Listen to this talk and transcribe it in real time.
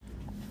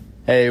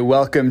Hey,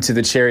 welcome to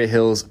the Cherry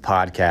Hills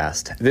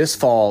podcast. This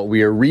fall,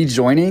 we are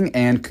rejoining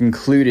and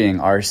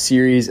concluding our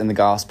series in the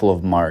Gospel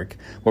of Mark,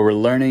 where we're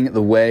learning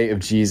the way of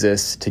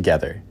Jesus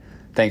together.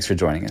 Thanks for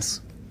joining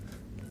us.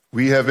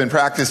 We have been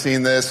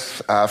practicing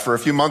this for a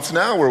few months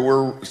now, where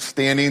we're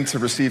standing to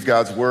receive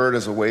God's word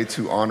as a way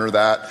to honor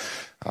that.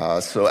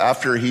 So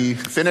after he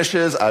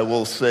finishes, he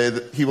will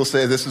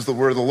say, "This is the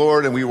word of the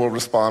Lord," and we will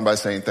respond by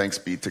saying, "Thanks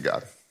be to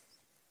God."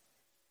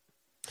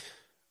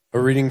 A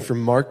reading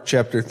from Mark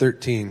chapter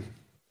 13.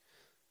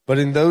 But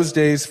in those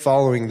days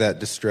following that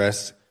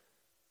distress,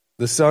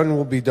 the sun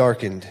will be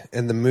darkened,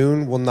 and the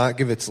moon will not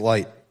give its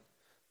light.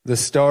 The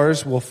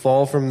stars will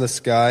fall from the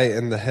sky,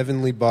 and the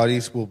heavenly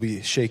bodies will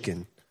be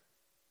shaken.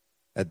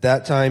 At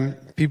that time,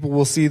 people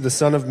will see the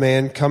Son of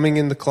Man coming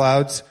in the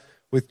clouds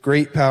with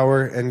great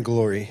power and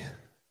glory.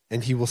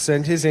 And he will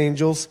send his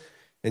angels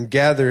and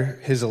gather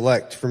his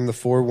elect from the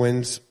four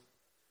winds,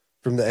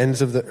 from the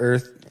ends of the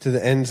earth to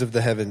the ends of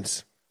the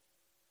heavens.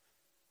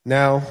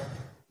 Now,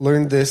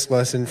 learn this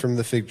lesson from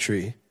the fig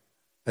tree.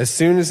 As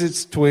soon as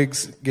its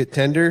twigs get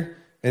tender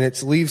and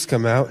its leaves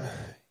come out,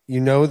 you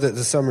know that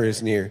the summer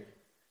is near.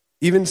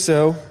 Even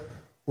so,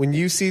 when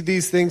you see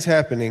these things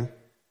happening,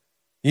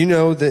 you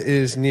know that it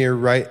is near,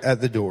 right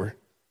at the door.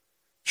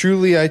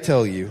 Truly I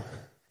tell you,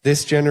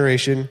 this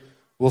generation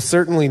will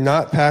certainly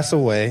not pass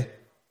away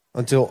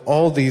until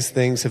all these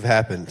things have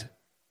happened.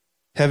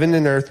 Heaven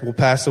and earth will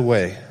pass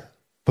away,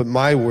 but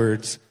my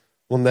words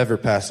will never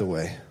pass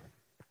away.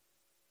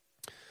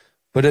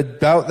 But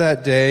about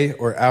that day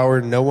or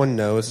hour no one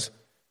knows,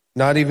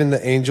 not even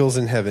the angels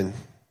in heaven,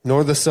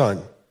 nor the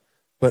Son,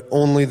 but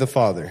only the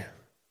Father.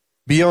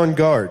 Be on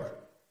guard.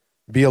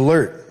 Be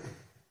alert.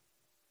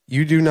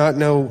 You do not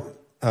know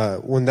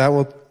when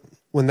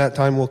that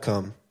time will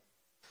come.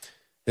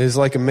 It is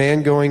like a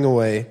man going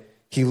away.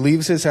 He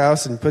leaves his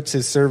house and puts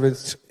his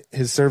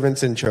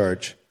servants in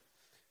charge,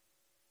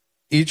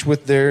 each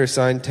with their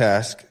assigned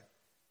task,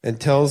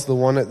 and tells the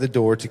one at the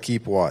door to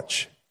keep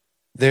watch.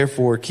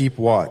 Therefore, keep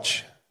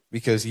watch,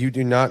 because you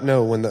do not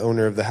know when the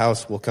owner of the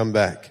house will come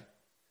back,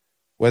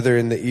 whether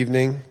in the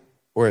evening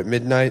or at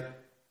midnight,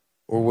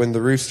 or when the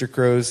rooster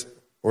crows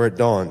or at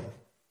dawn.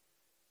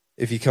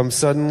 If he comes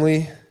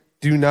suddenly,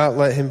 do not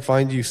let him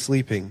find you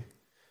sleeping.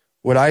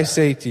 What I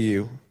say to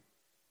you,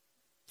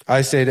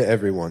 I say to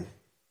everyone,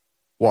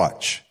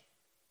 watch.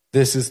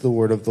 This is the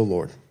word of the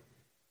Lord.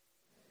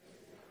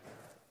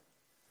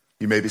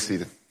 You may be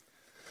seated.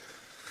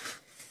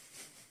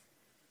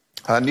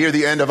 Near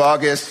the end of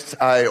August,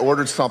 I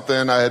ordered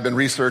something I had been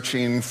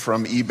researching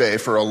from eBay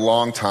for a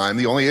long time.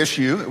 The only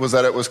issue was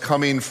that it was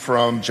coming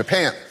from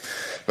Japan.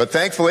 But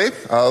thankfully,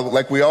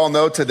 like we all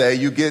know today,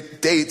 you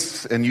get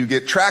dates and you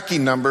get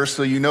tracking numbers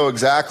so you know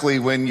exactly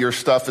when your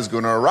stuff is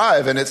going to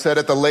arrive. And it said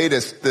at the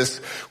latest, this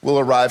will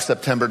arrive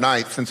September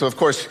 9th. And so, of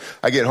course,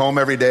 I get home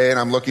every day and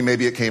I'm looking,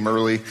 maybe it came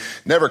early.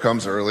 Never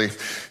comes early.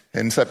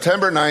 And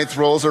September 9th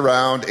rolls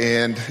around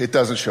and it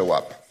doesn't show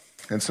up.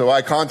 And so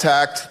I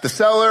contact the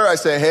seller. I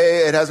say,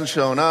 hey, it hasn't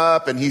shown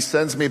up. And he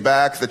sends me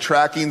back the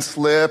tracking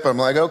slip. I'm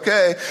like,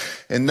 okay.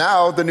 And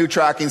now the new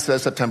tracking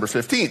says September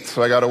 15th.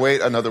 So I got to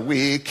wait another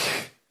week.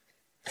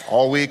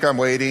 All week I'm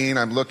waiting,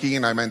 I'm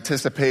looking, I'm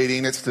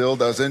anticipating. It still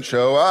doesn't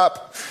show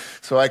up.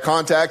 So I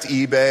contact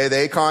eBay.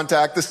 They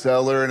contact the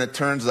seller. And it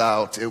turns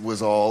out it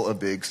was all a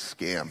big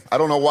scam. I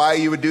don't know why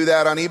you would do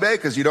that on eBay,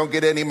 because you don't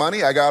get any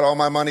money. I got all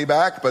my money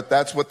back. But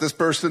that's what this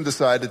person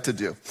decided to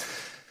do.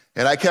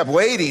 And I kept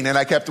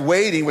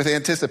waiting with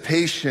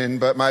anticipation,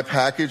 but my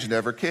package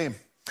never came.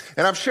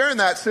 And I'm sharing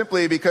that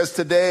simply because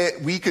today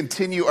we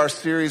continue our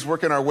series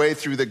working our way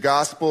through the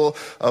Gospel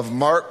of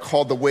Mark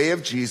called The Way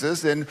of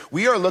Jesus. And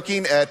we are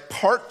looking at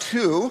part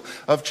 2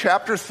 of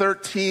chapter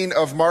 13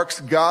 of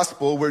Mark's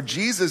Gospel, where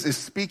Jesus is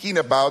speaking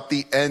about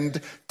the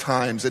end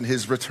times and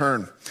his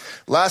return.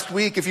 Last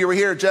week, if you were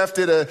here, Jeff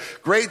did a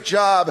great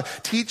job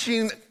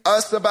teaching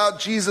us about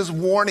Jesus'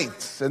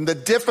 warnings and the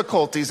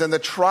difficulties and the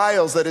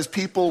trials that his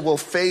people will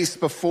face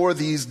before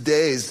these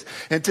days.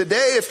 And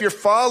today, if you're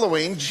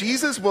following,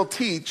 Jesus will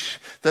teach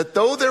that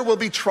though there will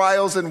be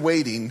trials and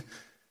waiting,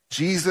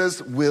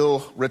 Jesus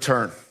will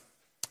return.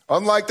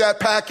 Unlike that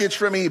package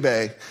from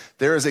eBay,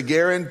 there is a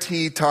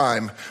guaranteed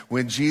time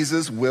when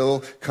Jesus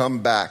will come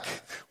back.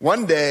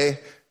 One day,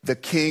 the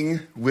King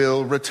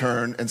will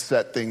return and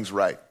set things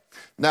right.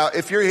 Now,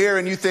 if you're here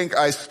and you think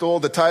I stole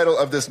the title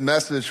of this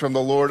message from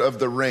the Lord of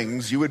the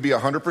Rings, you would be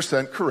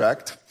 100%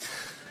 correct.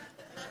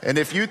 And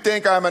if you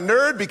think I'm a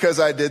nerd because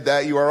I did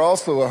that, you are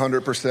also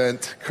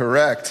 100%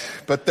 correct.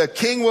 But the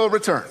King will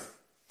return.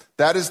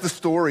 That is the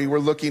story we're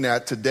looking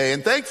at today.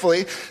 And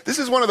thankfully, this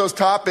is one of those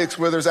topics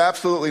where there's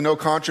absolutely no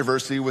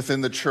controversy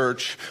within the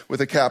church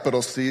with a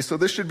capital C. So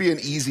this should be an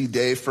easy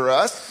day for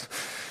us.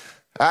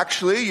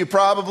 Actually, you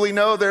probably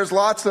know there's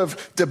lots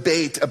of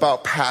debate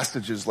about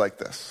passages like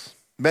this.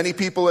 Many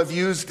people have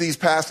used these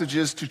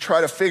passages to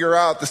try to figure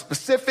out the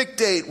specific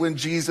date when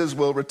Jesus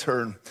will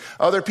return.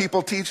 Other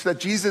people teach that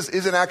Jesus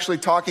isn't actually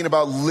talking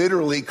about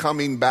literally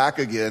coming back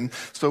again,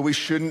 so we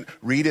shouldn't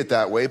read it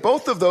that way.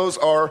 Both of those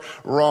are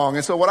wrong.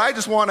 And so what I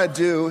just want to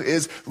do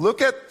is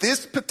look at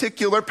this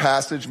particular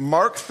passage,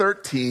 Mark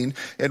 13,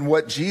 and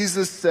what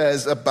Jesus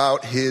says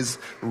about his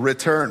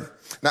return.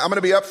 Now, I'm going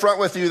to be upfront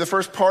with you. The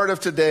first part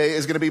of today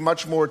is going to be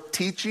much more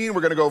teaching.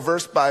 We're going to go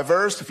verse by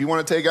verse. If you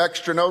want to take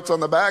extra notes on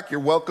the back, you're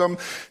welcome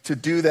to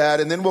do that.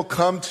 And then we'll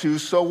come to,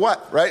 so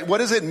what, right? What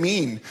does it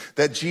mean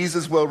that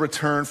Jesus will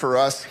return for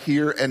us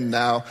here and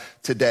now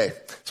today?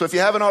 So if you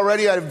haven't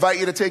already, I invite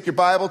you to take your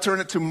Bible, turn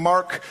it to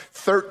Mark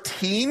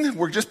 13.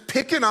 We're just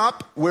picking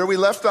up where we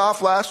left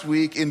off last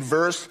week in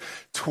verse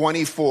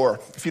 24.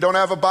 If you don't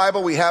have a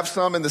Bible, we have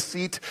some in the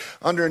seat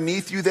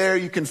underneath you there.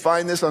 You can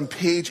find this on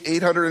page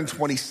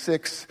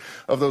 826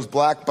 of those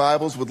black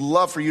Bibles. Would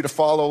love for you to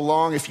follow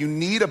along. If you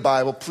need a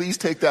Bible, please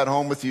take that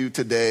home with you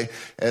today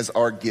as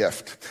our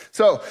gift.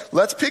 So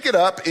let's pick it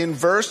up in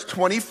verse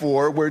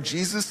 24 where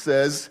Jesus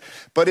says,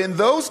 "But in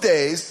those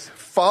days,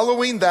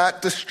 following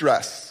that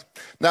distress."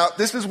 Now,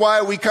 this is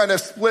why we kind of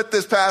split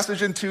this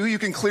passage in two. You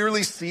can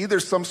clearly see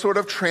there's some sort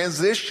of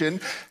transition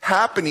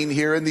happening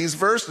here in these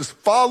verses.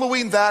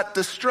 Following that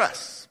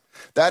distress.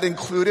 That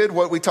included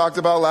what we talked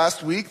about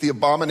last week, the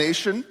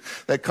abomination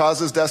that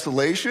causes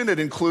desolation. It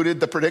included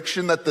the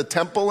prediction that the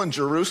temple in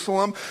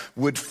Jerusalem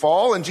would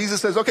fall. And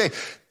Jesus says, okay,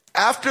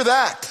 after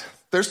that,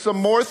 there's some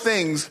more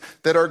things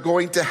that are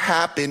going to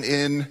happen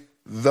in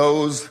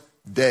those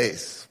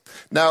days.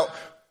 Now,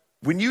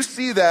 when you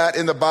see that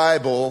in the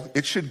Bible,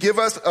 it should give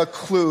us a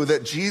clue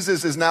that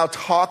Jesus is now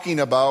talking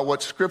about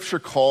what Scripture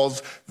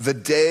calls the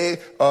day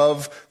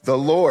of the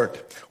Lord.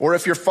 Or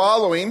if you're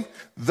following,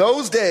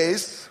 those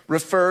days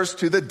refers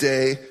to the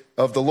day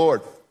of the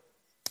Lord.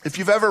 If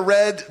you've ever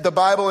read the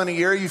Bible in a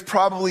year, you've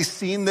probably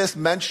seen this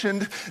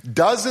mentioned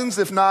dozens,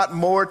 if not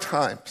more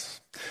times.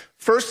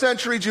 First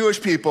century Jewish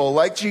people,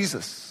 like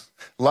Jesus,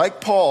 like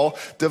Paul,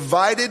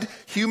 divided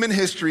human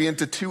history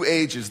into two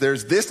ages.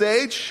 There's this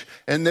age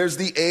and there's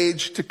the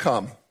age to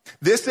come.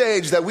 This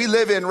age that we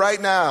live in right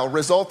now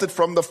resulted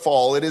from the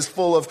fall. It is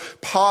full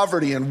of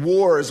poverty and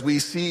war as we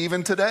see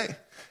even today.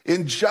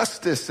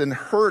 Injustice and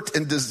hurt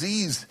and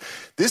disease.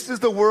 This is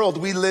the world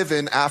we live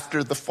in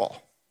after the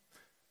fall.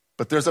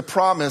 But there's a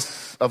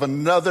promise of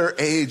another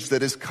age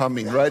that is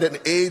coming, right? An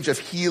age of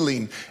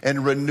healing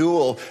and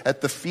renewal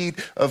at the feet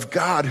of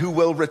God who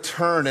will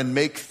return and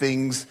make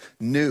things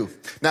new.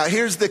 Now,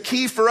 here's the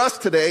key for us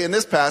today in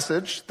this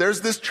passage.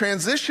 There's this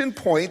transition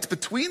point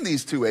between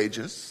these two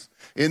ages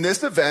in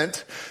this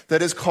event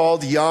that is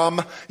called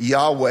Yom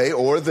Yahweh,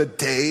 or the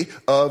day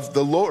of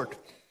the Lord.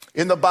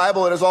 In the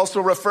Bible, it is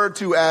also referred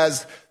to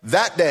as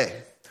that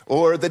day,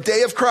 or the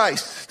day of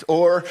Christ,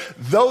 or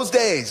those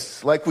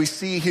days, like we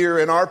see here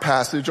in our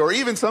passage, or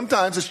even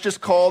sometimes it's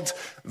just called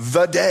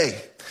the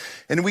day.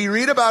 And we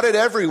read about it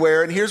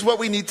everywhere, and here's what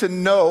we need to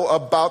know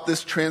about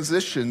this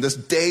transition, this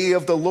day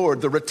of the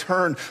Lord, the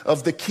return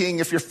of the King.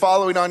 If you're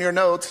following on your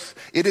notes,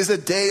 it is a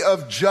day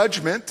of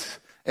judgment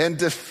and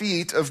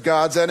defeat of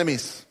God's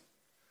enemies.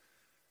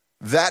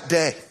 That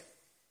day,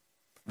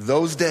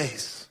 those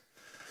days.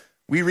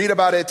 We read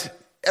about it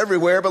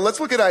everywhere, but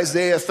let's look at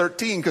Isaiah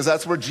 13 because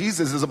that's where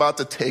Jesus is about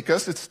to take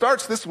us. It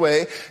starts this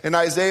way in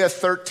Isaiah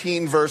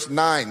 13 verse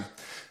 9.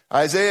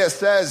 Isaiah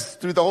says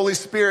through the Holy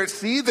Spirit,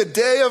 "See, the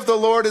day of the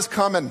Lord is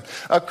coming,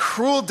 a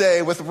cruel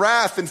day with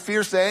wrath and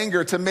fierce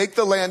anger to make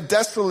the land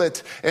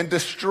desolate and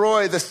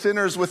destroy the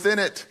sinners within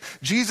it."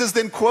 Jesus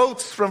then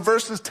quotes from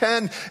verses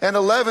 10 and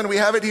 11. We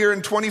have it here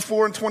in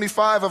 24 and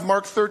 25 of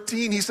Mark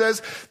 13. He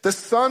says, "The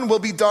sun will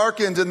be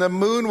darkened and the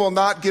moon will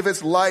not give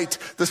its light.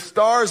 The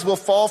stars will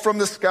fall from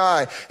the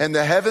sky and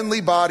the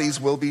heavenly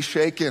bodies will be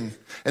shaken."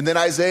 And then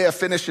Isaiah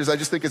finishes. I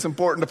just think it's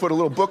important to put a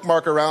little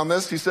bookmark around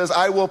this. He says,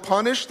 "I will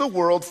punish the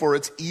world for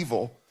its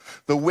evil,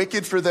 the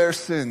wicked for their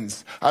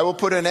sins. I will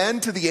put an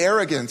end to the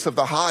arrogance of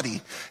the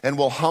haughty and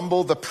will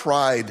humble the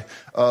pride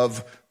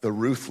of the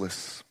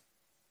ruthless."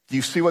 Do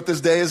you see what this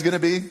day is going to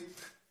be?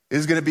 It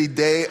is going to be a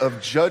day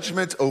of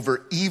judgment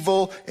over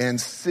evil and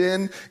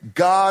sin.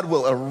 God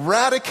will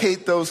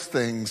eradicate those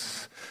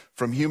things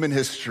from human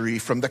history,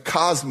 from the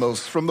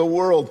cosmos, from the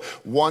world,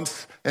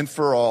 once and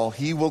for all.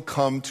 He will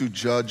come to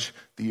judge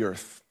the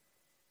earth.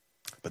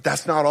 But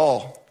that's not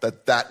all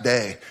that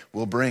day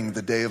will bring,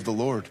 the day of the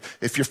Lord.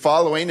 If you're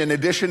following, in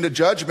addition to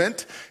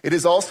judgment, it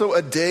is also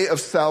a day of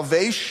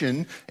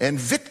salvation and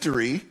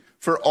victory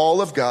for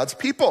all of God's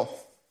people.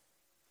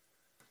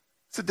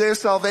 It's a day of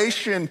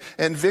salvation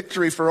and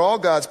victory for all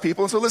God's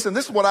people. And so listen,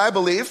 this is what I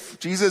believe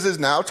Jesus is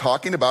now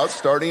talking about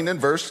starting in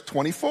verse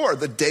 24,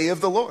 the day of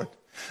the Lord.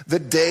 The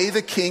day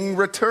the King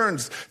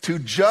returns to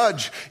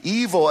judge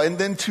evil and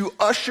then to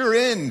usher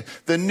in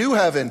the new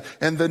heaven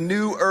and the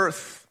new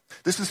earth.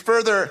 This is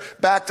further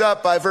backed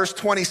up by verse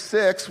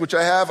 26, which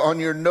I have on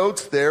your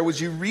notes there. Would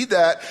you read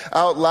that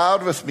out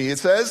loud with me? It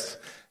says,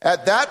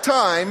 "At that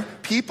time,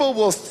 people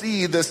will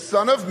see the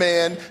Son of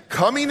Man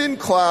coming in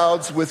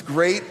clouds with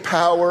great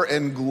power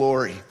and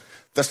glory."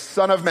 The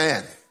Son of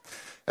Man.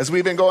 As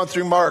we've been going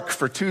through Mark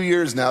for 2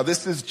 years now,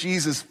 this is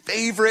Jesus'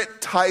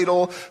 favorite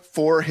title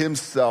for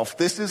himself.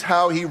 This is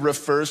how he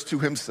refers to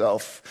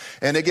himself.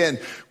 And again,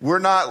 we're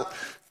not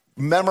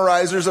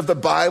memorizers of the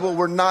Bible.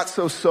 We're not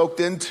so soaked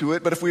into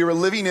it. But if we were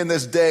living in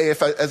this day,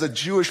 as a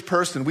Jewish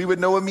person, we would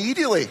know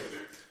immediately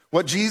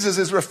what Jesus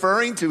is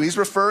referring to. He's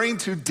referring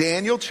to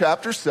Daniel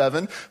chapter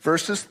 7,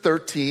 verses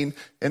 13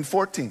 and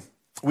 14.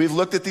 We've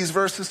looked at these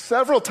verses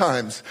several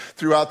times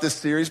throughout this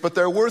series, but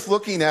they're worth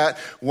looking at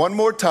one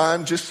more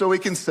time just so we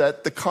can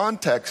set the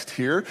context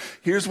here.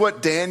 Here's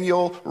what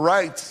Daniel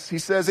writes. He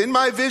says, "In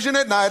my vision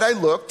at night I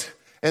looked,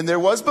 and there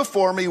was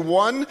before me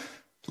one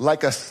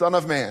like a son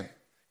of man,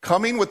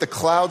 coming with the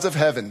clouds of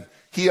heaven.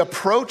 He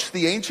approached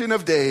the Ancient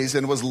of Days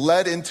and was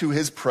led into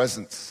his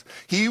presence.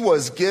 He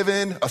was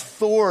given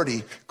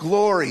authority,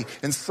 glory,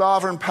 and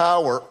sovereign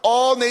power.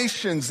 All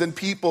nations and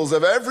peoples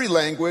of every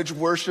language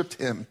worshiped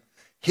him.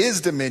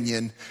 His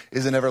dominion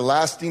is an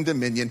everlasting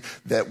dominion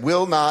that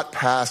will not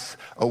pass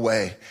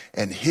away,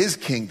 and his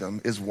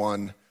kingdom is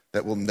one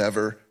that will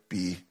never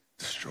be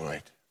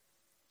destroyed."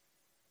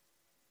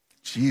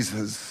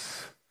 Jesus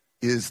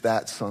is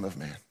that Son of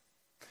Man,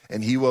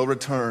 and he will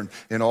return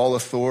in all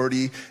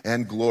authority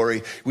and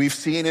glory. We've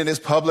seen in his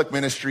public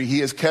ministry,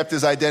 he has kept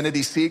his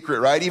identity secret,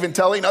 right? Even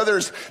telling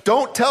others,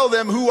 don't tell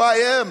them who I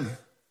am.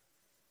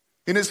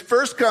 In his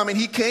first coming,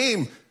 he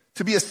came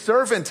to be a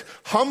servant,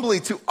 humbly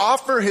to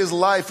offer his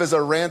life as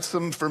a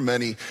ransom for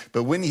many.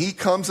 But when he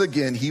comes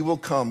again, he will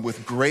come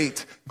with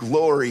great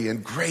glory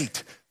and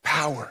great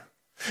power.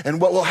 And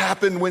what will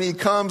happen when he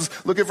comes?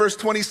 Look at verse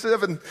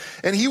 27.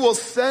 "And he will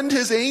send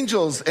his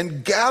angels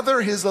and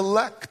gather his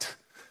elect."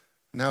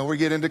 Now we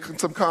get into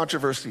some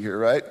controversy here,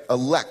 right?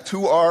 Elect.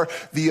 Who are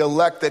the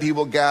elect that he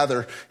will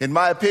gather? In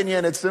my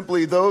opinion, it's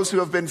simply those who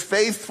have been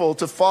faithful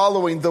to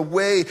following the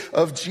way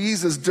of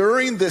Jesus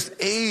during this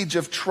age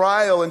of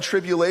trial and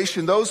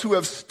tribulation, those who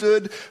have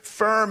stood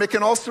firm. It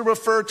can also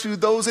refer to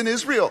those in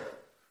Israel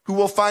who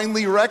will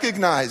finally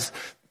recognize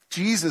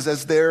Jesus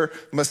as their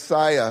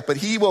Messiah. But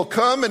he will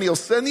come and he'll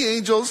send the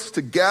angels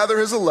to gather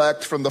his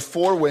elect from the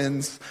four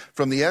winds,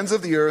 from the ends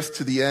of the earth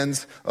to the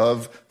ends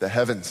of the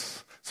heavens.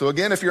 So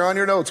again, if you're on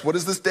your notes, what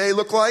does this day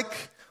look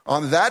like?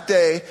 On that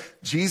day,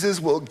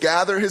 Jesus will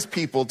gather his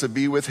people to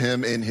be with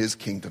him in his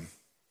kingdom.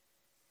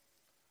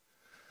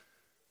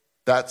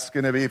 That's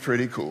going to be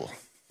pretty cool.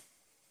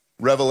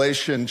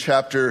 Revelation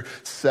chapter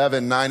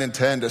 7, 9, and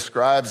 10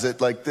 describes it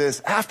like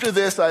this. "After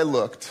this I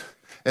looked,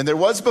 and there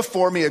was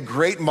before me a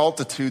great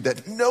multitude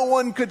that no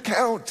one could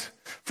count,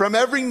 from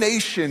every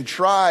nation,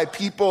 tribe,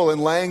 people,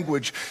 and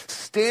language,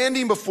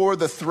 standing before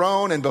the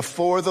throne and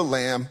before the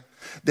Lamb.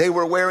 They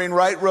were wearing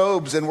white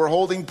robes and were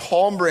holding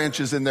palm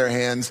branches in their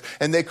hands.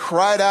 And they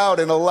cried out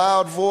in a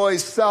loud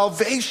voice,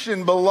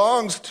 'Salvation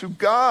belongs to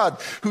God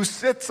who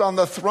sits on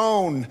the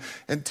throne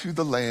and to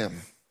the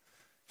Lamb.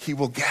 He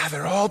will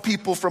gather all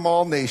people from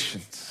all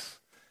nations,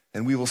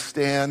 and we will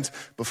stand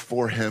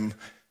before him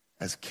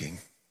as king.'"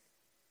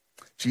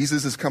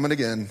 Jesus is coming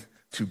again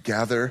to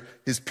gather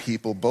his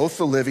people, both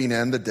the living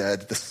and the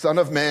dead. The Son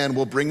of Man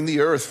will bring to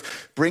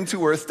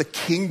earth the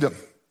kingdom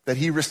that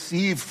he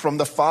received from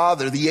the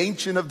Father, the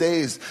Ancient of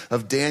Days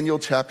of Daniel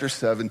chapter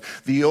 7.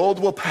 The old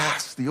will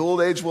pass, the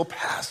old age will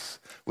pass.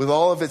 With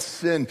all of its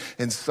sin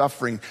and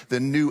suffering, the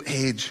new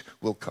age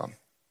will come.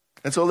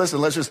 And so listen,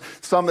 let's just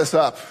sum this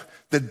up.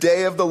 The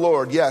day of the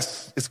Lord,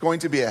 yes, it's going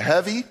to be a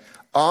heavy,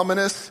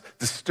 ominous,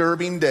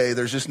 disturbing day.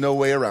 There's just no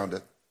way around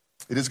it.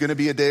 It is going to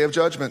be a day of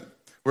judgment,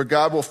 where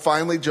God will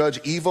finally judge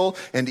evil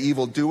and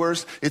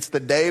evildoers. It's the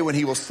day when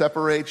he will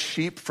separate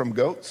sheep from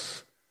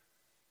goats,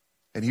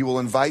 and he will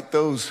invite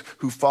those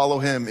who follow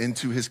him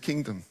into his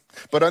kingdom.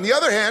 But on the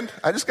other hand,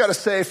 I just got to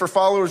say, for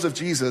followers of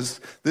Jesus,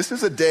 this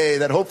is a day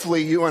that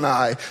hopefully you and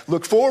I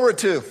look forward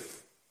to,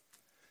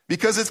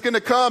 because it's going to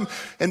come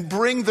and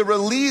bring the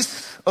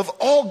release of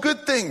all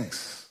good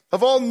things,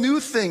 of all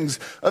new things,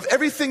 of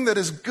everything that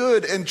is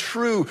good and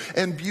true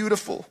and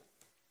beautiful.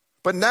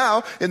 But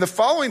now, in the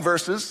following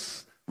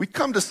verses, we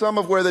come to some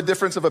of where the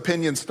difference of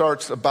opinion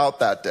starts about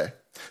that day.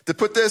 To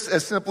put this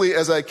as simply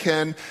as I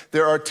can,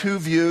 there are two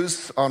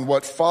views on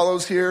what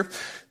follows here.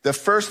 The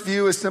first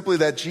view is simply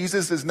that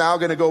Jesus is now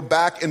going to go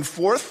back and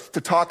forth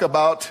to talk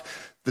about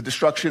the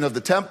destruction of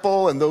the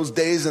temple and those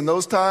days and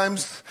those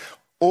times.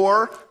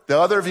 Or the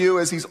other view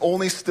is he's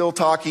only still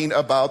talking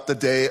about the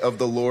day of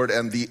the Lord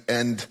and the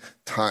end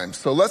times.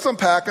 So let's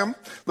unpack them.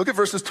 Look at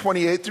verses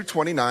 28 through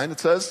 29. It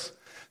says,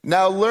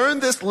 "Now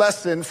learn this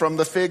lesson from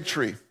the fig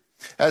tree.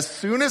 As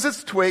soon as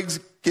its twigs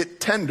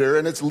get tender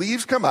and its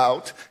leaves come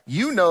out,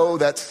 you know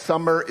that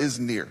summer is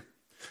near.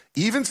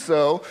 Even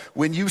so,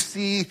 when you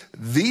see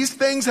these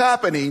things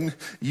happening,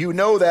 you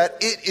know that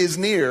it is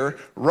near,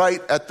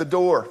 right at the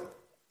door."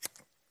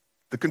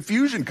 The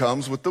confusion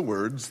comes with the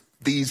words,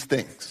 "these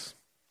things."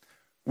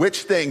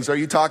 Which things are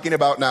you talking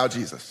about now,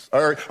 Jesus?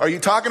 Are you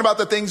talking about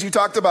the things you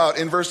talked about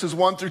in verses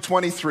 1 through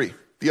 23?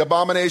 The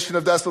abomination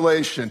of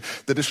desolation,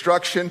 the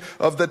destruction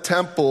of the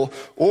temple,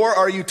 or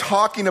are you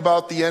talking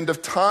about the end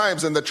of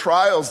times and the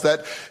trials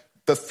that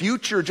the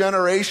future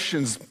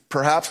generations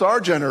perhaps our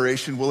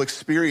generation will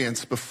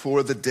experience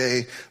before the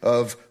day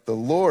of the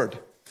Lord.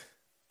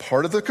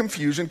 Part of the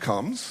confusion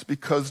comes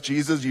because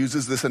Jesus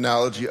uses this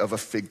analogy of a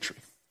fig tree.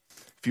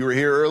 If you were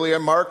here earlier,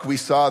 Mark, we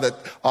saw that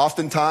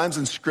oftentimes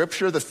in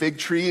Scripture, the fig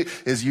tree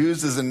is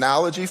used as an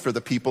analogy for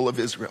the people of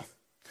Israel.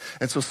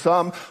 And so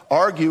some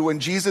argue when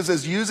Jesus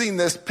is using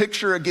this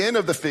picture again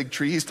of the fig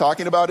tree, he's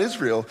talking about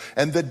Israel.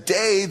 And the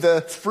day,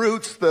 the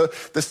fruits, the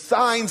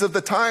signs of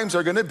the times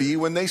are going to be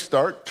when they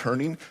start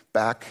turning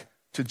back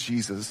to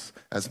Jesus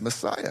as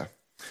Messiah.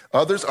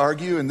 Others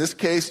argue in this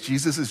case,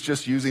 Jesus is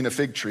just using a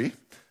fig tree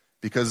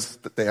because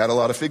they had a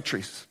lot of fig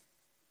trees.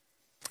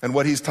 And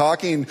what he's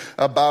talking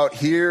about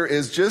here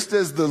is just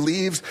as the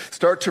leaves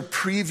start to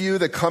preview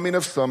the coming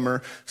of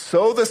summer,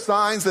 so the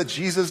signs that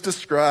Jesus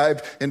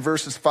described in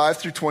verses 5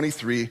 through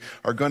 23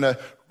 you're going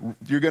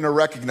to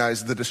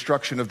recognize the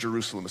destruction of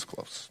Jerusalem is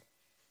close.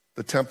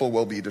 The temple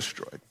will be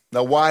destroyed.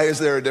 Now, why is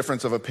there a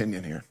difference of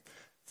opinion here?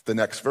 It's the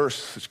next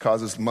verse, which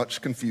causes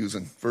much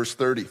confusion. Verse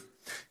 30,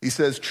 he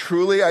says,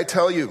 "Truly I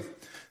tell you,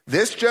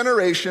 this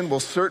generation will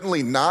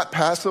certainly not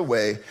pass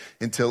away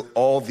until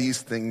all these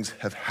things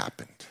have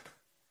happened."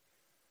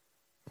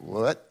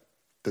 What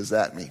does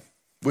that mean?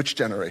 Which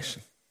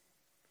generation?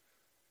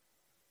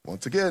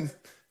 Once again,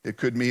 it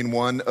could mean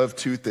one of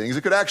two things.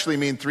 It could actually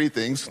mean three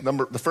things.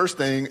 The first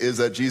thing is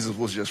that Jesus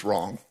was just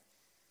wrong.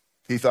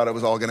 He thought it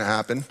was all going to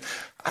happen.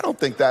 I don't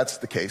think that's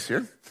the case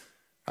here.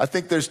 I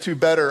think there's two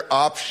better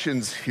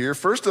options here.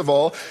 First of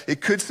all,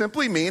 it could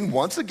simply mean,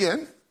 once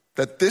again,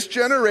 that this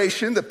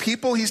generation, the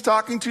people he's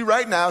talking to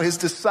right now, his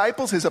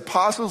disciples, his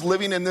apostles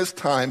living in this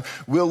time,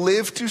 will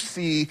live to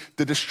see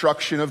the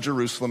destruction of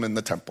Jerusalem and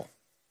the temple.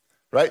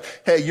 Right?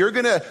 Hey, you're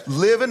going to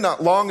live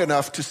not long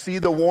enough to see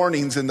the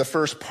warnings in the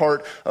first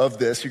part of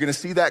this. You're going to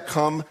see that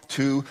come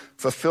to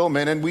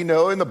fulfillment. And we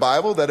know in the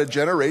Bible that a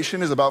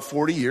generation is about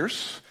 40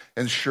 years.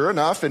 And sure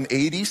enough, in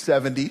AD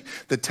 70,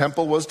 the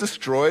temple was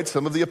destroyed.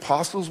 Some of the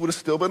apostles would have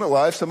still been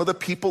alive. Some of the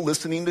people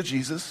listening to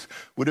Jesus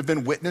would have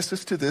been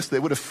witnesses to this. They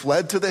would have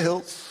fled to the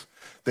hills.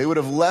 They would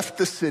have left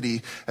the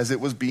city as it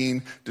was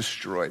being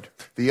destroyed.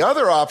 The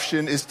other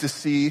option is to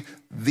see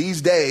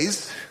these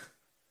days,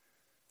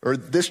 or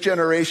this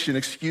generation,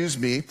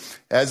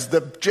 as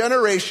the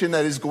generation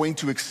that is going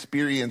to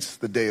experience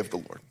the day of the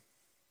Lord.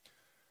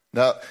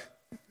 Now,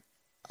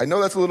 I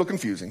know that's a little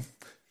confusing,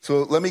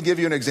 so let me give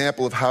you an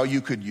example of how you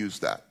could use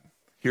that.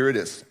 Here it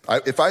is.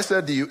 If I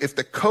said to you, if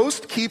the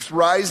coast keeps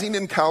rising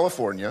in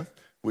California,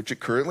 which it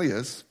currently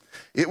is,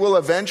 it will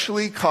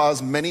eventually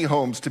cause many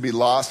homes to be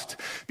lost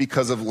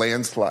because of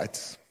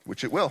landslides,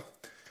 which it will.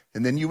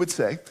 And then you would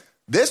say,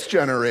 this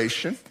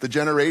generation, the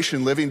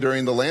generation living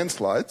during the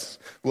landslides,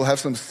 will have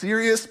some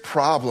serious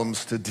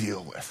problems to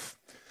deal with.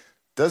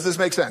 Does this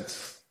make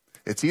sense?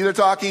 It's either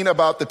talking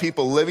about the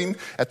people living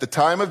at the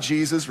time of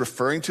Jesus,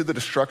 referring to the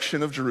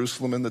destruction of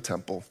Jerusalem and the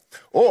temple,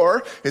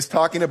 or it's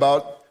talking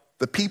about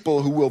the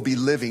people who will be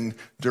living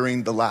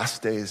during the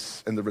last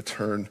days and the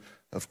return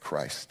of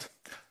Christ.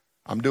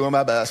 I'm doing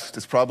my best.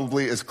 It's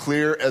probably as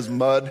clear as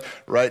mud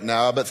right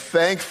now, but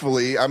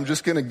thankfully, I'm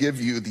just going to give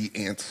you the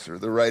answer,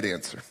 the right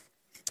answer.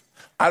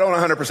 I don't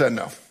 100%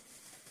 know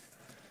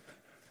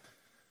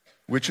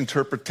which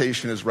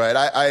interpretation is right.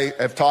 I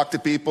have talked to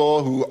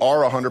people who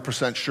are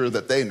 100% sure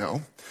that they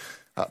know.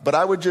 But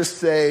I would just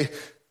say,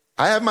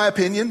 I have my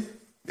opinion.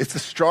 It's a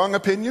strong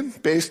opinion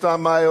based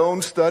on my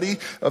own study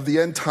of the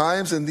end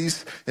times and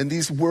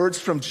these words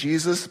from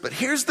Jesus. But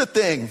here's the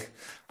thing.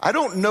 I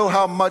don't know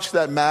how much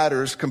that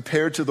matters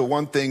compared to the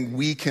one thing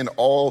we can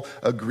all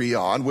agree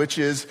on, which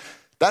is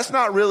that's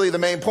not really the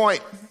main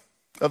point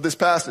of this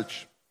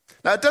passage.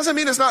 Now, it doesn't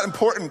mean it's not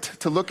important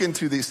to look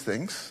into these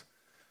things,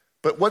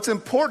 but what's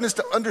important is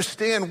to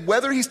understand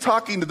whether he's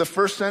talking to the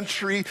first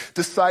century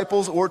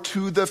disciples or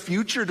to the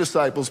future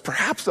disciples,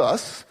 perhaps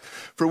us,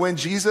 for when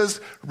Jesus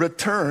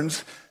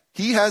returns,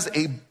 he has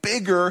a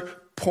bigger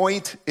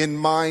point in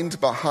mind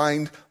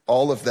behind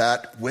all of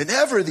that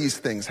whenever these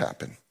things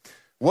happen.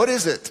 What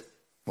is it?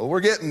 Well,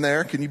 we're getting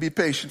there. Can you be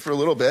patient for a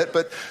little bit?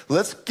 But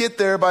let's get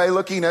there by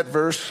looking at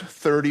verse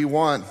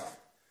 31.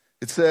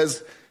 It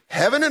says,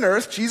 heaven and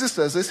earth, Jesus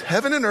says this,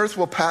 heaven and earth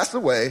will pass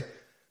away,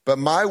 but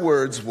my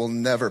words will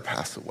never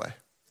pass away.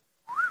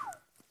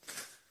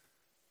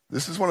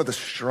 This is one of the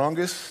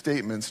strongest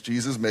statements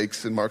Jesus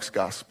makes in Mark's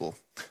gospel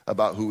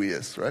about who he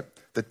is, right?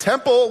 The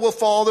temple will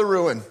fall to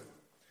ruin.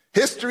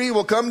 History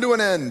will come to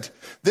an end.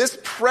 This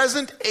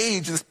present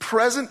age, this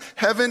present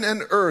heaven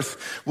and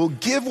earth will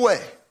give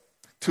way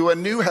to a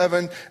new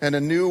heaven and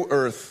a new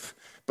earth.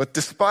 But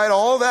despite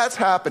all that's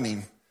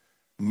happening,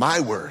 my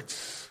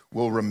words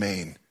will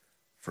remain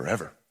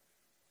forever.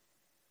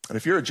 And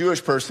if you're a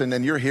Jewish person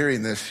and you're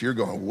hearing this, you're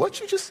going, what'd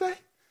you just say?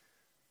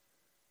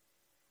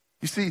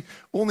 You see,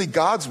 only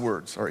God's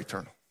words are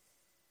eternal.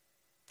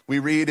 We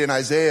read in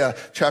Isaiah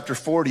chapter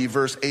 40,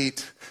 verse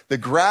 8, the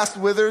grass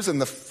withers and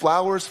the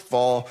flowers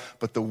fall,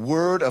 but the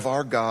word of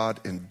our God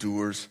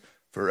endures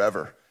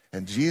forever.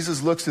 And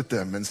Jesus looks at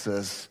them and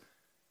says,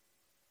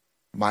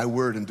 my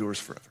word endures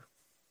forever.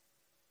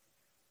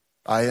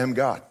 I am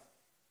God.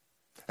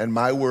 and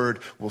my word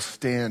will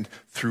stand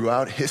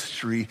throughout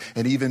history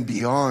and even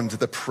beyond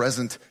the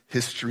present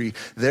history.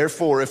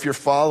 Therefore, if you're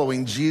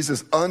following,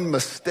 Jesus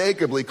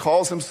unmistakably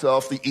calls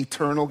himself the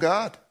eternal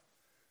God.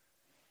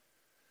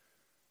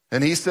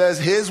 And he says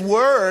his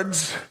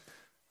words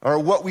are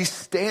what we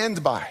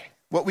stand by,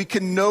 what we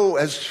can know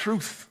as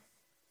truth.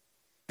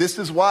 This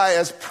is why,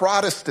 as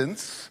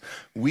Protestants,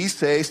 we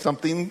say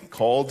something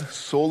called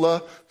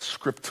sola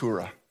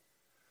scriptura.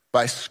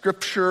 By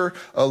scripture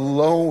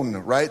alone,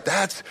 right?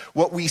 That's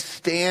what we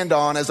stand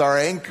on as our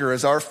anchor,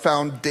 as our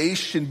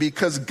foundation,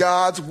 because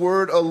God's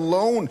word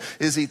alone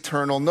is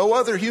eternal. No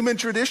other human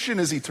tradition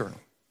is eternal.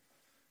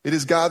 It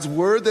is God's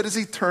word that is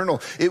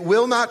eternal. It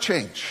will not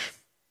change.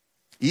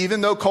 Even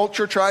though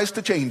culture tries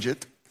to change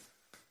it,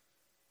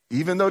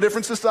 even though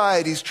different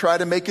societies try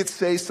to make it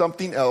say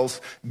something else,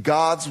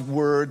 God's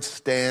word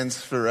stands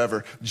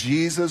forever.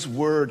 Jesus'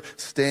 word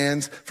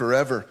stands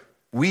forever.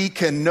 We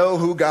can know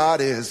who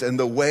God is and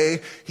the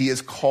way he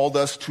has called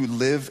us to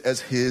live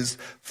as his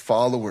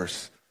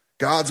followers.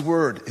 God's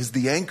word is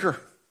the anchor.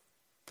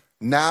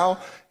 Now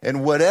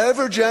and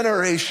whatever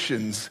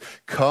generations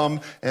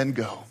come and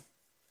go,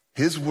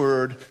 his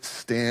word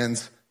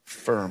stands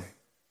firm.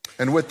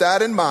 And with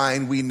that in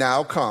mind, we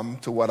now come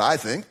to what I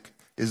think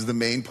is the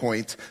main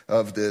point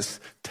of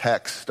this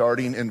text,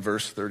 starting in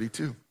verse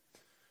 32.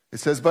 It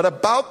says, but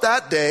about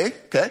that day,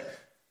 okay,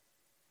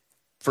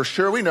 for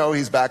sure we know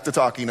he's back to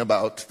talking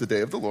about the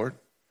day of the Lord,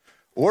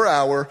 or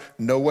hour,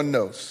 no one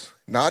knows.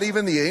 Not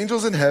even the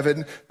angels in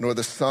heaven, nor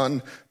the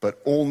Son,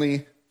 but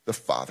only the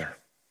Father.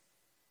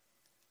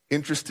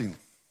 Interesting.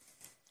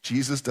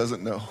 Jesus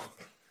doesn't know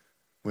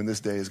when this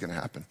day is going to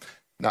happen.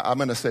 Now, I'm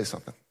going to say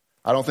something.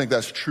 I don't think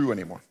that's true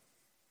anymore.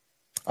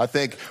 I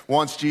think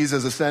once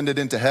Jesus ascended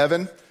into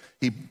heaven,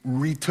 he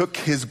retook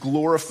his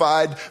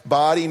glorified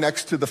body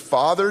next to the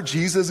Father.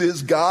 Jesus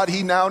is God.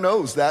 He now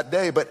knows that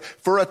day. But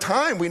for a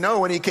time, we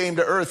know when he came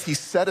to earth, he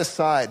set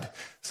aside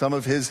some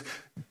of his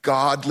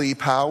godly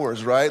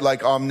powers, right?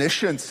 Like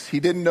omniscience. He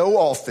didn't know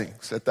all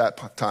things at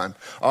that time.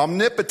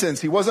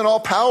 Omnipotence. He wasn't all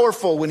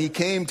powerful when he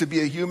came to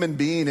be a human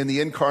being in the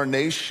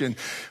incarnation.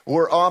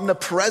 Or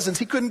omnipresence.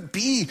 He couldn't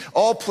be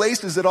all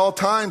places at all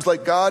times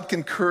like God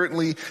can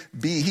currently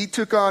be. He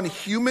took on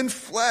human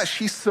flesh.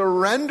 He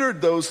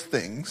surrendered those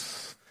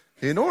things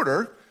in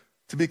order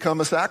to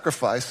become a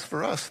sacrifice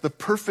for us. The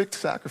perfect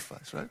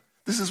sacrifice, right?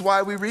 This is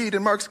why we read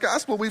in Mark's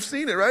gospel. We've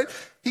seen it, right?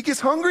 He gets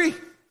hungry.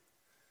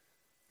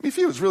 If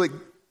he was really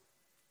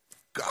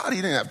God,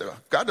 he didn't have to.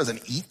 God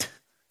doesn't eat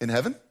in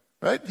heaven,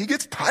 right? He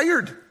gets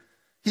tired.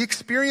 He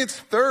experienced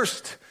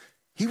thirst.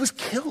 He was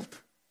killed.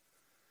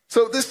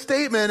 So this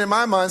statement in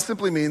my mind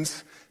simply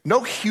means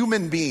no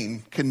human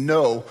being can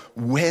know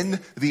when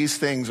these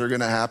things are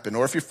going to happen.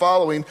 Or if you're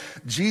following,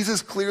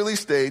 Jesus clearly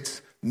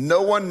states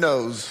no one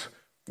knows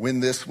when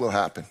this will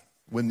happen,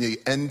 when the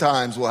end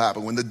times will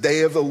happen, when the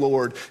day of the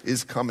Lord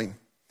is coming.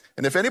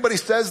 And if anybody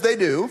says they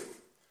do,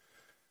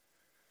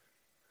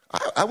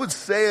 I would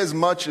say as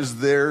much as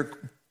that's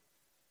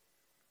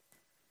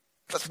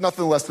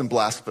nothing less than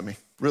blasphemy,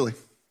 really,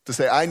 to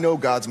say, I know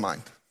God's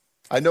mind.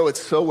 I know it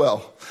so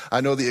well.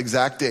 I know the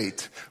exact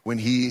date when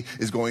he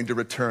is going to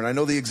return. I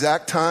know the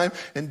exact time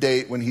and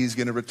date when he's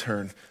going to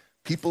return.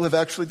 People have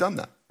actually done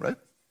that, right?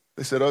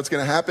 They said, it's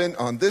going to happen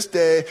on this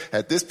day,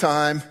 at this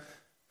time.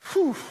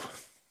 Whew.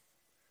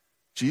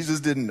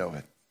 Jesus didn't know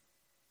it.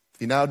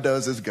 He now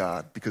does as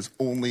God because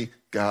only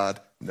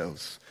God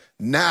knows.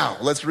 Now,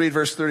 let's read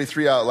verse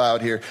 33 out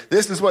loud here.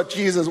 This is what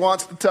Jesus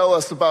wants to tell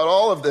us about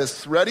all of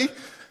this. Ready?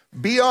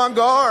 Be on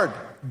guard.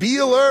 Be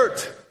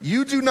alert.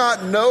 You do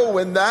not know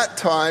when that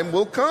time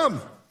will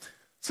come.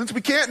 Since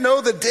we can't know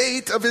the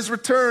date of his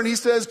return, he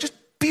says, just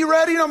be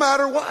ready no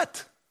matter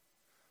what.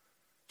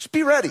 Just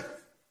be ready.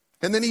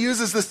 And then he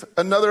uses this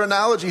another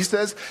analogy. He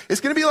says, it's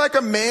going to be like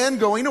a man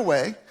going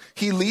away.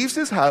 He leaves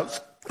his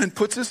house and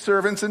puts his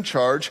servants in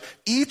charge,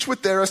 each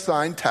with their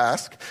assigned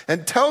task,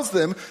 and tells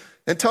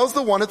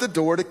the one at the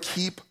door to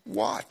keep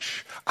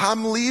watch.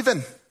 I'm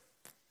leaving.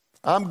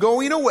 I'm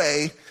going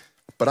away,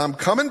 but I'm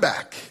coming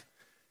back.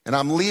 And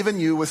I'm leaving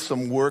you with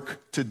some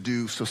work to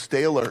do. So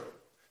stay alert.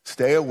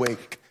 Stay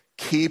awake.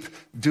 Keep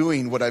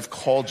doing what I've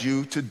called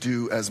you to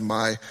do as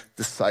my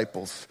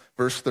disciples.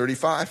 Verse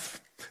 35.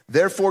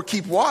 Therefore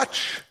keep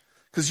watch,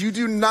 because you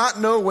do not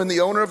know when the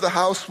owner of the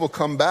house will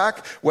come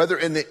back, whether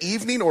in the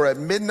evening or at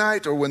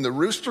midnight or when the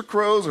rooster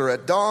crows or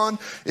at dawn.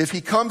 If he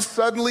comes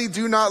suddenly,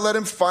 do not let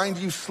him find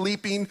you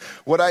sleeping.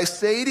 What I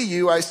say to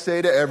you, I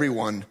say to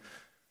everyone,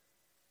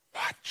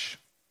 watch.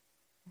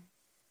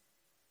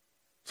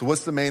 So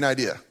what's the main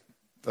idea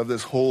of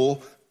this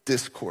whole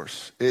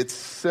discourse? It's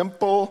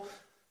simple,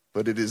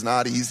 but it is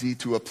not easy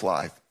to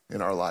apply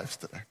in our lives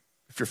today.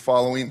 If you're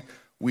following,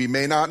 we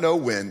may not know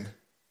when,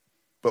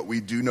 but we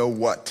do know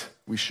what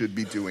we should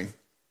be doing.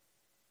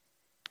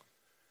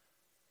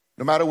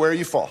 No matter where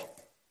you fall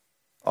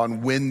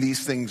on when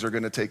these things are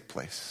going to take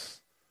place.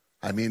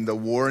 I mean, the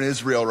war in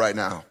Israel right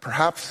now,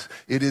 perhaps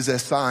it is a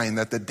sign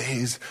that the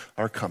days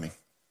are coming.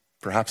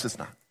 Perhaps it's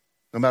not.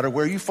 No matter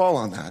where you fall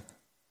on that,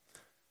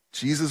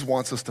 Jesus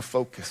wants us to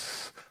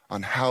focus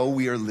on how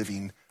we are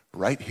living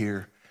right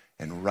here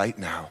and right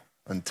now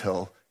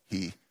until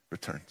he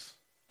returns.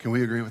 Can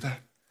we agree with that?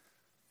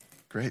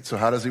 Great. So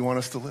how does he want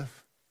us to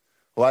live?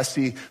 Well, I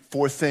see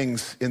 4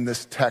 things in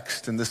this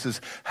text, and this is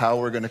how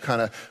we're going to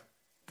kind of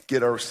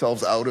get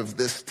ourselves out of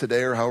this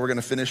today, or how we're going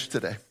to finish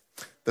today.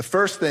 The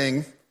first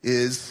thing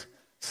is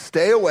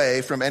stay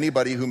away from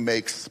anybody who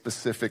makes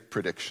specific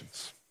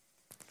predictions.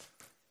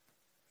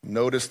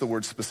 Notice the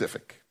word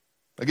specific.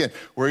 Again,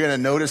 we're going to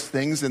notice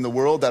things in the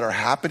world that are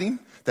happening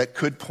that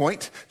could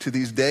point to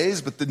these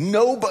days, but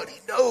nobody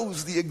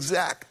knows the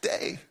exact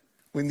day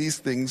when these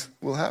things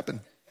will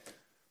happen.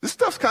 This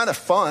stuff's kind of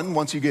fun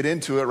once you get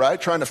into it, right?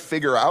 Trying to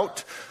figure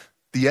out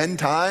the end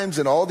times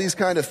and all these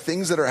kind of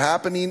things that are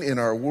happening in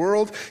our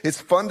world. It's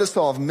fun to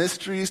solve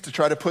mysteries, to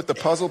try to put the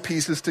puzzle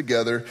pieces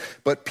together,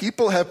 but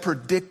people have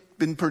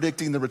been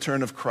predicting the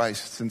return of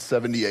Christ since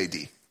 70 AD,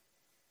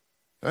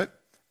 right?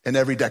 And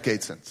every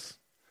decade since.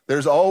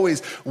 There's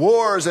always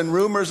wars and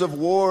rumors of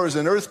wars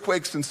and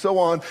earthquakes and so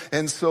on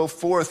and so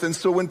forth. And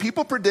so when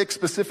people predict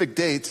specific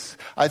dates,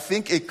 I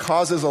think it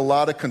causes a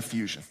lot of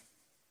confusion.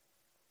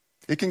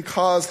 It can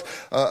cause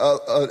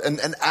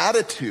an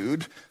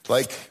attitude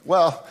like,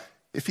 well,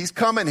 if he's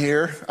coming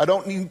here,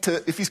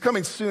 if he's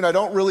coming soon, I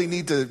don't really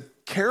need to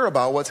care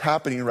about what's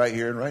happening right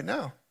here and right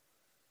now.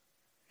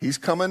 He's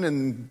coming,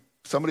 and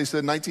somebody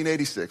said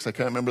 1986. I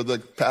can't remember the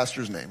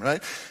pastor's name,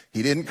 right?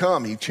 He didn't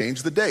come. He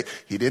changed the date.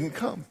 He didn't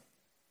come.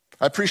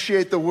 I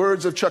appreciate the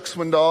words of Chuck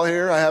Swindoll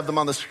here. I have them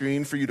on the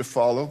screen for you to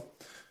follow.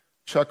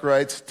 Chuck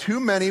writes, "Too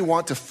many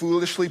want to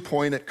foolishly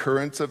point at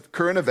current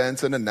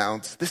events and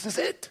announce, this is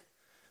it.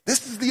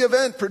 This is the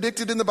event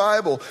predicted in the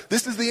Bible.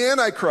 This is the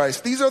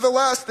Antichrist. These are the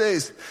last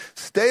days."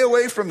 Stay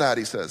away from that,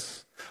 he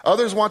says.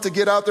 Others want to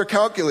get out their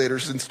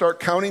calculators and start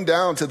counting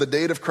down to the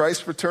date of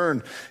Christ's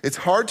return. It's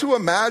hard to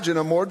imagine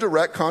a more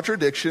direct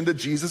contradiction to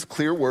Jesus'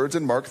 clear words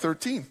in Mark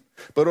 13.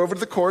 But over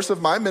the course of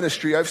my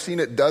ministry, I've seen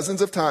it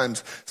dozens of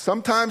times,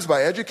 sometimes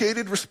by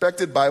educated,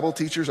 respected Bible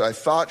teachers I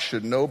thought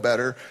should know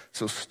better,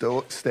 so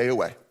stay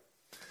away.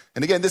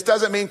 And again, this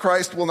doesn't mean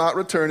Christ will not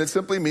return. It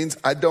simply means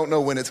I don't know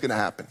when it's going to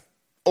happen.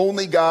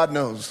 Only God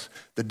knows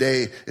the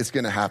day it's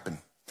going to happen.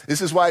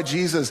 This is why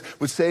Jesus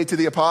would say to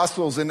the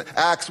apostles in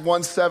Acts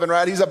 1:7,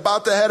 right? He's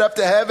about to head up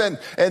to heaven,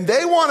 and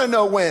they want to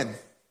know when.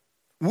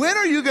 When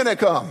are you going to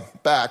come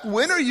back?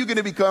 When are you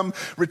going to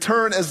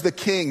return as the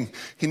king?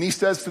 And he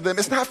says to them,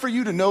 it's not for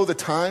you to know the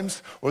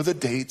times or the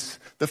dates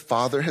the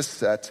Father has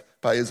set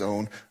by his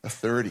own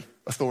authority.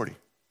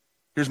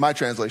 Here's my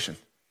translation.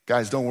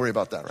 Guys, don't worry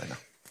about that right now.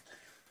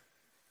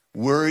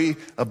 Worry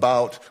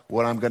about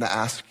what I'm going to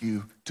ask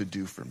you to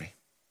do for me.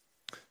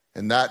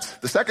 And that's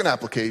the second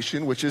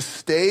application, which is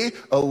stay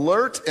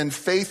alert and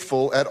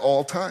faithful at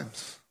all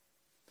times.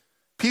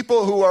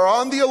 People who are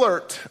on the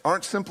alert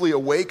aren't simply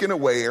awake and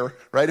aware,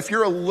 right? If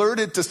you're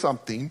alerted to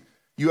something,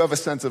 you have a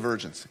sense of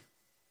urgency.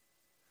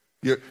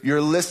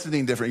 You're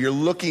listening different. You're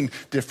looking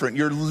different.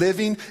 You're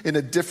living in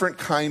a different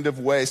kind of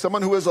way.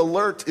 Someone who is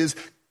alert is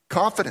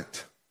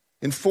confident,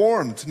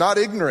 informed, not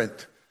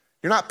ignorant.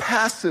 You're not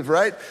passive,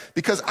 right?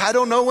 Because I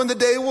don't know when the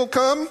day will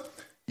come.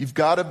 You've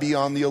got to be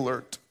on the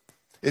alert.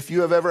 If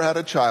you have ever had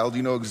a child,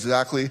 you know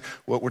exactly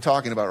what we're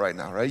talking about right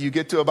now, right? You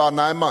get to about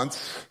 9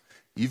 months,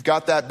 you've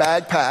got that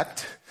bag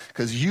packed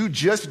because you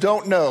just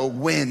don't know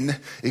when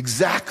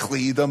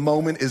exactly the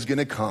moment is going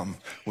to come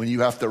when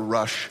you have to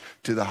rush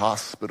to the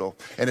hospital.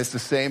 And it's the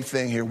same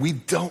thing here. We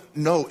don't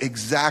know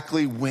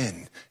exactly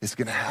when it's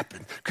going to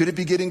happen. Could it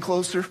be getting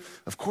closer?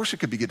 Of course it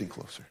could be getting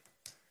closer.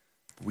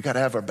 But we got to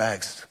have our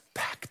bags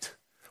packed.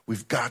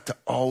 We've got to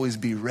always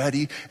be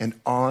ready and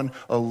on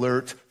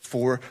alert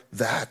for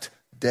that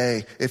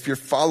day. If you're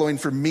following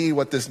for me,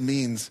 what this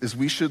means is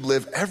we should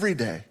live every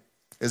day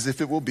as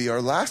if it will be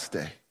our last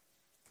day.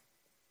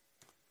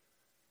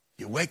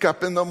 You wake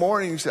up in the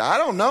morning, you say, I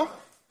don't know.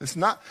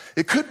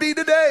 It could be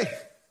today.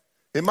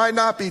 It might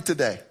not be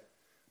today.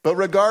 But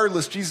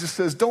regardless, Jesus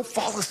says, don't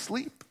fall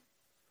asleep.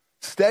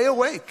 Stay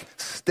awake.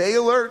 Stay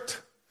alert.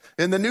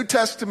 In the New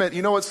Testament,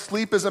 you know what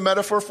sleep is a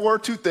metaphor for?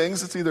 2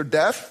 things. It's either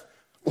death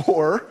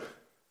or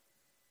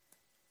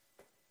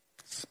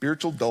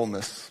spiritual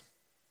dullness.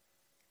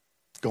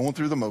 Going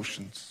through the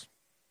motions.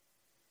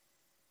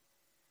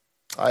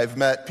 I've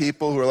met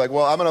people who are like,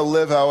 well, I'm going to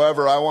live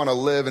however I want to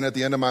live, and at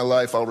the end of my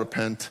life, I'll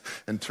repent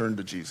and turn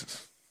to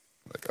Jesus.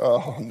 Like,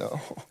 oh,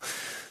 no.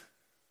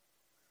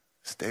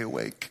 Stay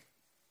awake.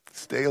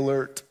 Stay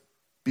alert.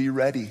 Be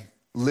ready.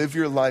 Live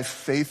your life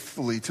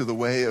faithfully to the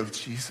way of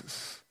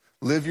Jesus.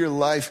 Live your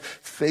life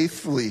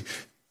faithfully.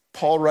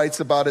 Paul writes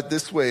about it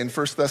this way in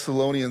 1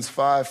 Thessalonians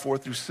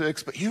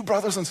 5:4-6. But you,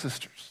 brothers and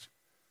sisters,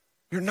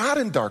 you're not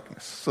in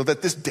darkness, so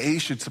that this day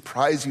should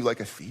surprise you like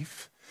a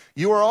thief.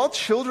 You are all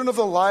children of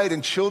the light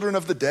and children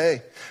of the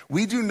day.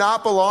 We do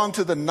not belong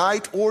to the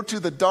night or to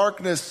the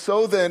darkness.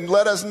 So then,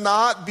 let us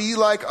not be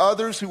like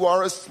others who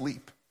are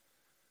asleep,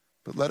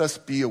 but let us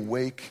be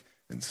awake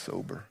and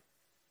sober.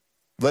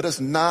 Let us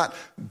not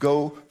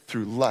go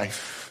through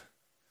life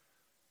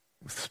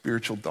with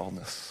spiritual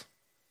dullness.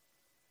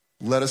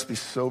 Let us be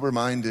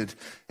sober-minded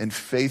and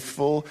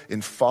faithful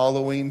in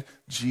following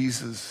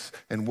Jesus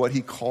and what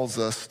he calls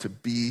us to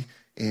be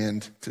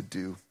and to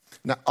do.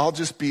 Now, I'll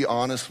just be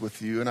honest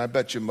with you, and I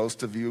bet you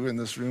most of you in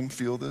this room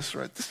feel this,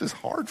 right? This is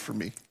hard for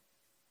me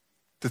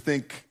to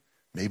think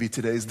maybe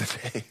today's the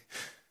day.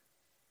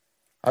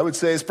 I would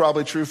say it's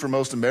probably true for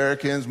most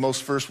Americans,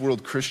 most first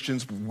world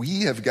Christians.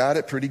 We have got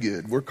it pretty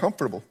good. We're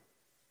comfortable.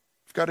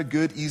 We've got a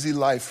good, easy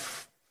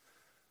life.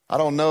 I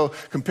don't know,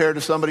 compared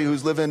to somebody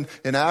who's living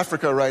in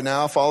Africa right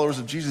now, followers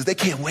of Jesus, they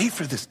can't wait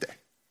for this day.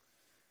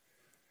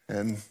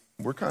 And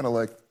we're kind of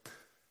like,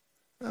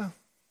 oh,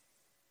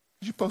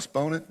 could you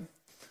postpone it?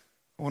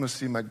 I want to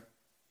see my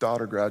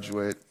daughter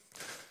graduate.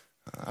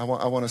 I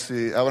want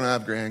to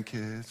have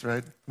grandkids,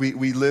 right?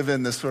 We live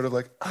in this sort of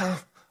like,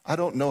 I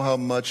don't know how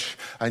much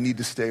I need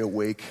to stay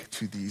awake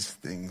to these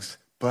things.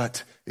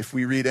 But if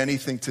we read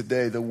anything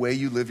today, the way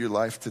you live your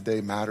life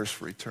today matters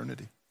for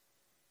eternity.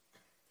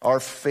 Our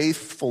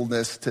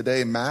faithfulness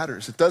today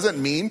matters. It doesn't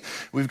mean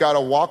we've got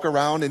to walk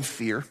around in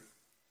fear.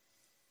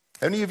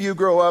 Any of you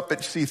grow up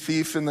and see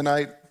Thief in the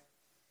Night?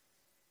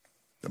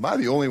 Am I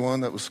the only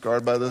one that was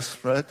scarred by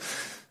this, right?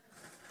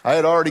 I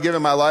had already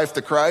given my life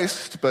to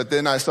Christ, but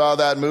then I saw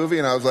that movie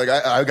and I was like,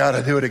 I got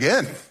to do it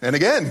again and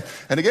again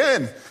and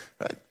again.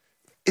 Right?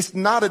 It's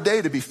not a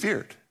day to be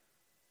feared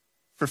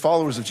for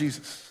followers of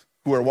Jesus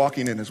who are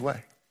walking in his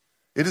way.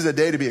 It is a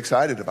day to be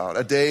excited about,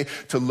 a day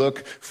to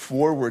look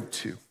forward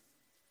to.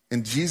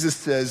 And Jesus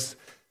says,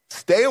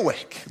 stay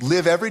awake,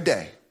 live every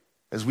day,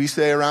 as we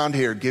say around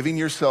here, giving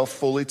yourself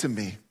fully to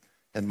me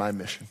and my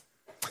mission.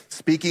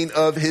 Speaking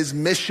of his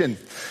mission,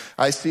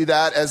 I see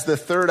that as the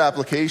third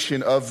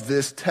application of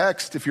this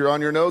text. If you're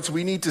on your notes,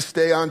 we need to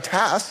stay on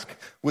task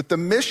with the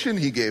mission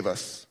he gave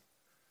us.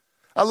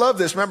 I love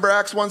this. Remember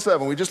Acts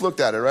 1:7? We just looked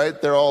at it, right?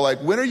 They're all like,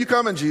 when are you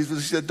coming, Jesus?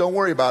 He said, don't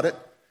worry about it.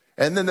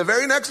 And then the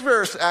very next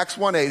verse, Acts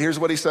 1:8, here's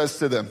what he says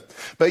to them.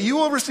 But you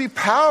will receive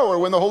power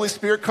when the Holy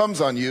Spirit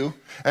comes on you,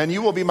 and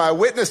you will be my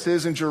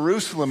witnesses in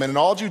Jerusalem and in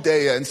all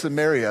Judea and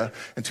Samaria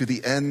and to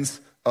the ends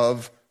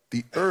of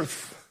the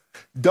earth.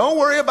 Don't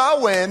worry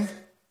about when.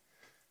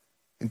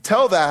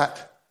 Until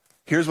that,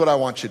 here's what I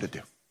want you to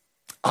do.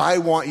 I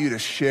want you to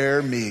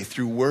share me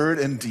through word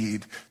and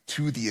deed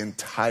to the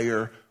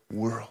entire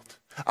world.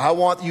 I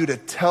want you to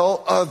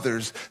tell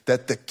others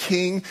that the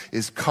King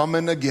is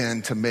coming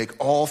again to make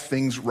all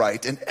things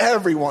right, and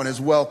everyone is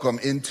welcome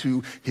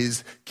into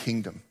his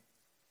kingdom.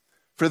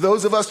 For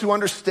those of us who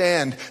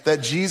understand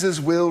that Jesus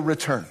will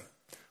return,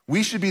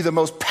 we should be the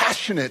most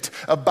passionate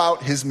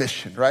about his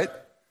mission, right?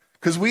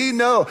 Because we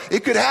know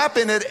it could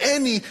happen at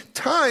any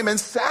time, and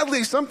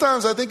sadly,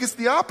 sometimes I think it's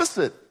the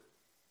opposite.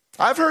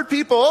 I've heard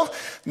people,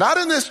 not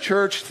in this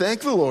church,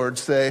 thank the Lord,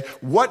 say,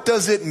 what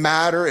does it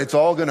matter? It's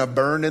all going to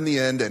burn in the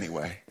end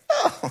anyway.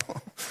 Oh,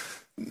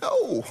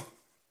 no.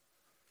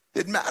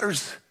 It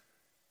matters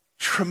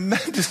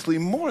tremendously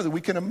more than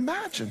we can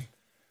imagine.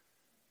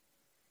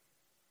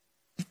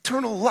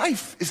 Eternal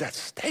life is at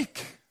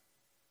stake.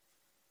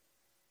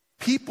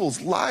 People's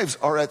lives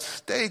are at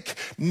stake.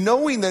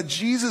 Knowing that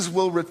Jesus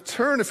will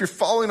return, if you're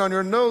following on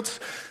your notes,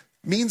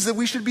 means that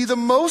we should be the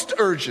most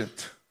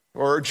urgent.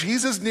 Or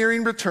Jesus'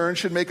 nearing return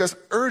should make us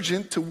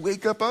urgent to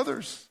wake up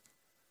others.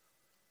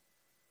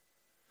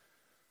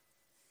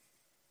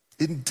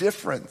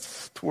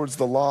 Indifference towards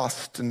the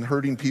lost and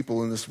hurting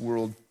people in this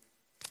world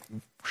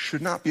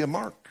should not be a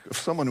mark of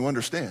someone who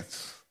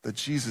understands that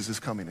Jesus is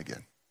coming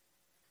again.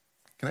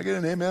 Can I get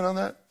an amen on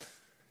that?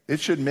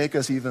 It should make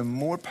us even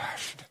more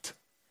passionate.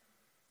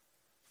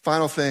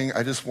 Final thing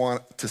I just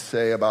want to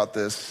say about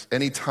this,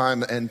 anytime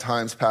the end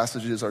times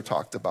passages are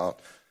talked about,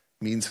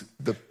 means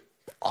the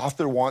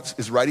author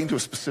is writing to a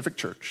specific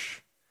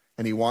church,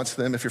 and he wants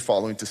them, if you're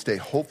following, to stay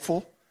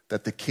hopeful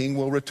that the King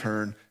will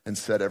return and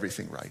set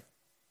everything right.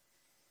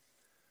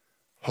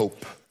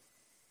 Hope.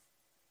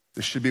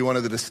 This should be one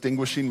of the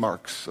distinguishing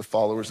marks of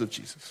followers of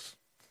Jesus.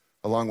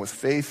 Along with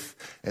faith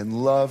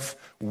and love,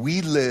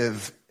 we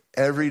live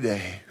every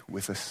day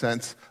with a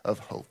sense of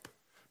hope.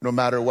 No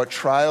matter what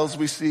trials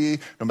we see,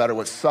 no matter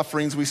what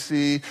sufferings we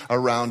see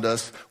around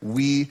us,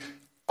 we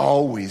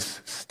always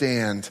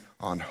stand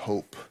on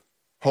hope.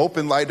 Hope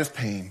in light of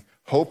pain,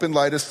 hope in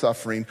light of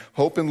suffering,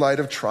 hope in light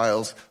of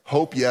trials,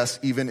 hope, yes,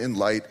 even in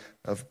light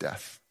of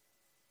death.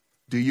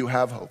 Do you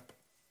have hope?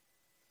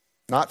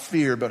 Not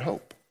fear, but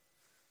hope.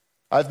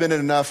 I've been in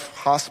enough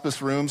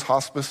hospice rooms.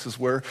 Hospice is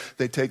where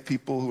they take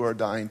people who are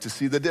dying to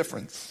see the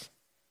difference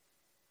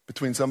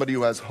between somebody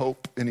who has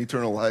hope in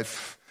eternal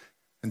life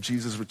and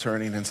Jesus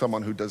returning and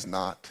someone who does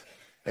not.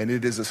 And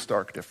it is a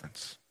stark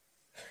difference.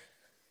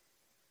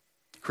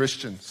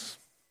 Christians,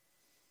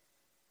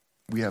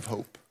 we have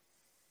hope.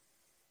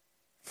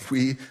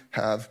 We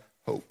have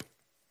hope.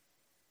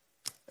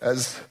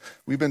 As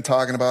we've been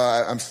talking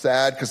about, I'm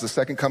sad because the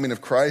second coming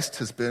of Christ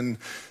has been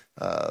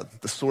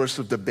the source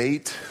of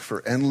debate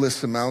for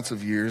endless amounts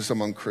of years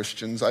among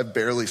Christians. I've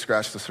barely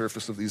scratched the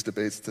surface of these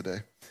debates today.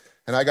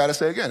 And I got to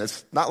say again,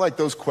 it's not like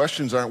those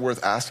questions aren't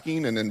worth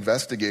asking and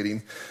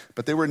investigating,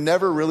 but they were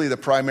never really the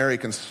primary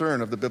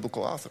concern of the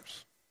biblical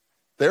authors.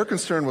 Their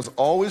concern was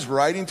always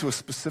writing to a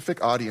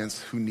specific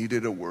audience who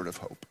needed a word of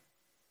hope.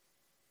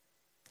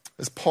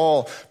 As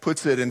Paul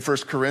puts it in 1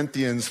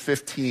 Corinthians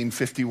 15,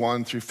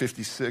 51 through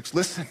 56,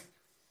 listen,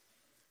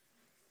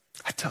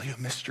 I tell you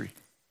a mystery.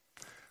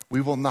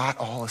 We will not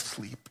all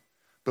sleep,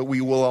 but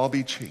we will all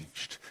be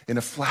changed in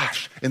a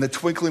flash, in the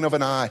twinkling of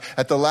an eye,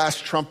 at the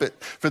last trumpet.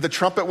 For the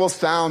trumpet will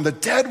sound, the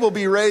dead will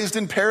be raised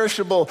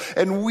imperishable,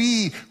 and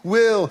we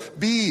will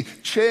be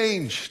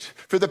changed.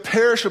 For the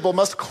perishable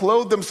must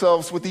clothe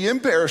themselves with the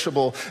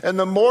imperishable, and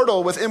the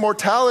mortal with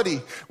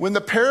immortality. When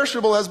the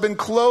perishable has been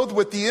clothed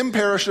with the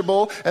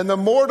imperishable, and the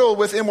mortal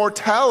with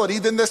immortality,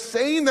 then the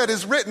saying that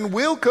is written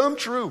will come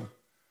true.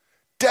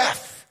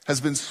 Death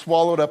has been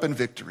swallowed up in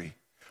victory.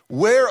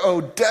 Where,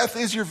 O death,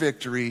 is your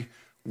victory?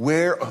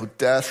 Where, O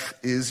death,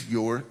 is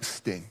your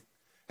sting?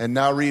 And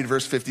now read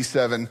verse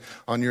 57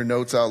 on your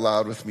notes out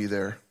loud with me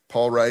there.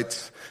 Paul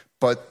writes,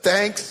 but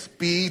thanks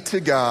be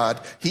to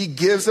God, he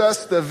gives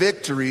us the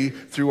victory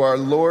through our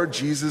Lord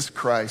Jesus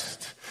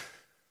Christ.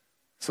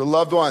 So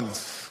loved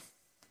ones,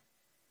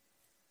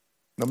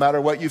 no matter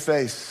what you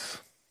face,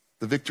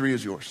 the victory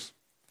is yours.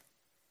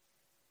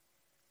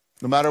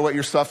 No matter what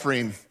you're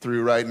suffering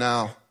through right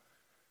now,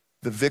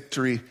 the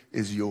victory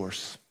is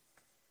yours.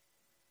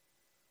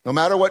 No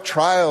matter what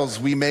trials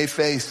we may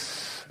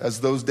face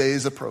as those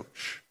days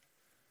approach,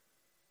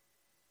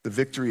 the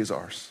victory is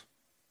ours.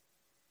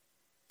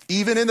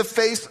 Even in the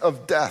face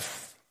of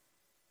death,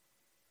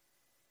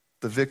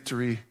 the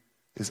victory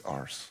is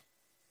ours.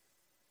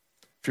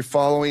 If you're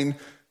following,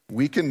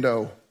 we can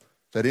know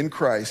that in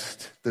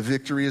Christ, the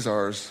victory is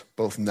ours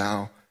both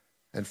now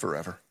and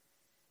forever.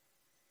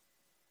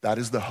 That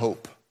is the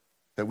hope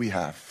that we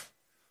have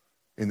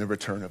in the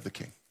return of the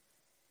King.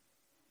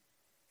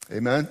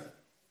 Amen.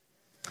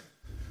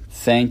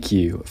 Thank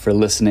you for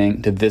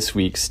listening to this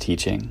week's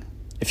teaching.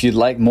 If you'd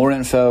like more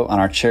info on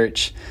our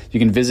church, you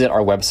can visit our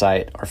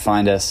website or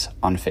find us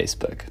on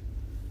Facebook.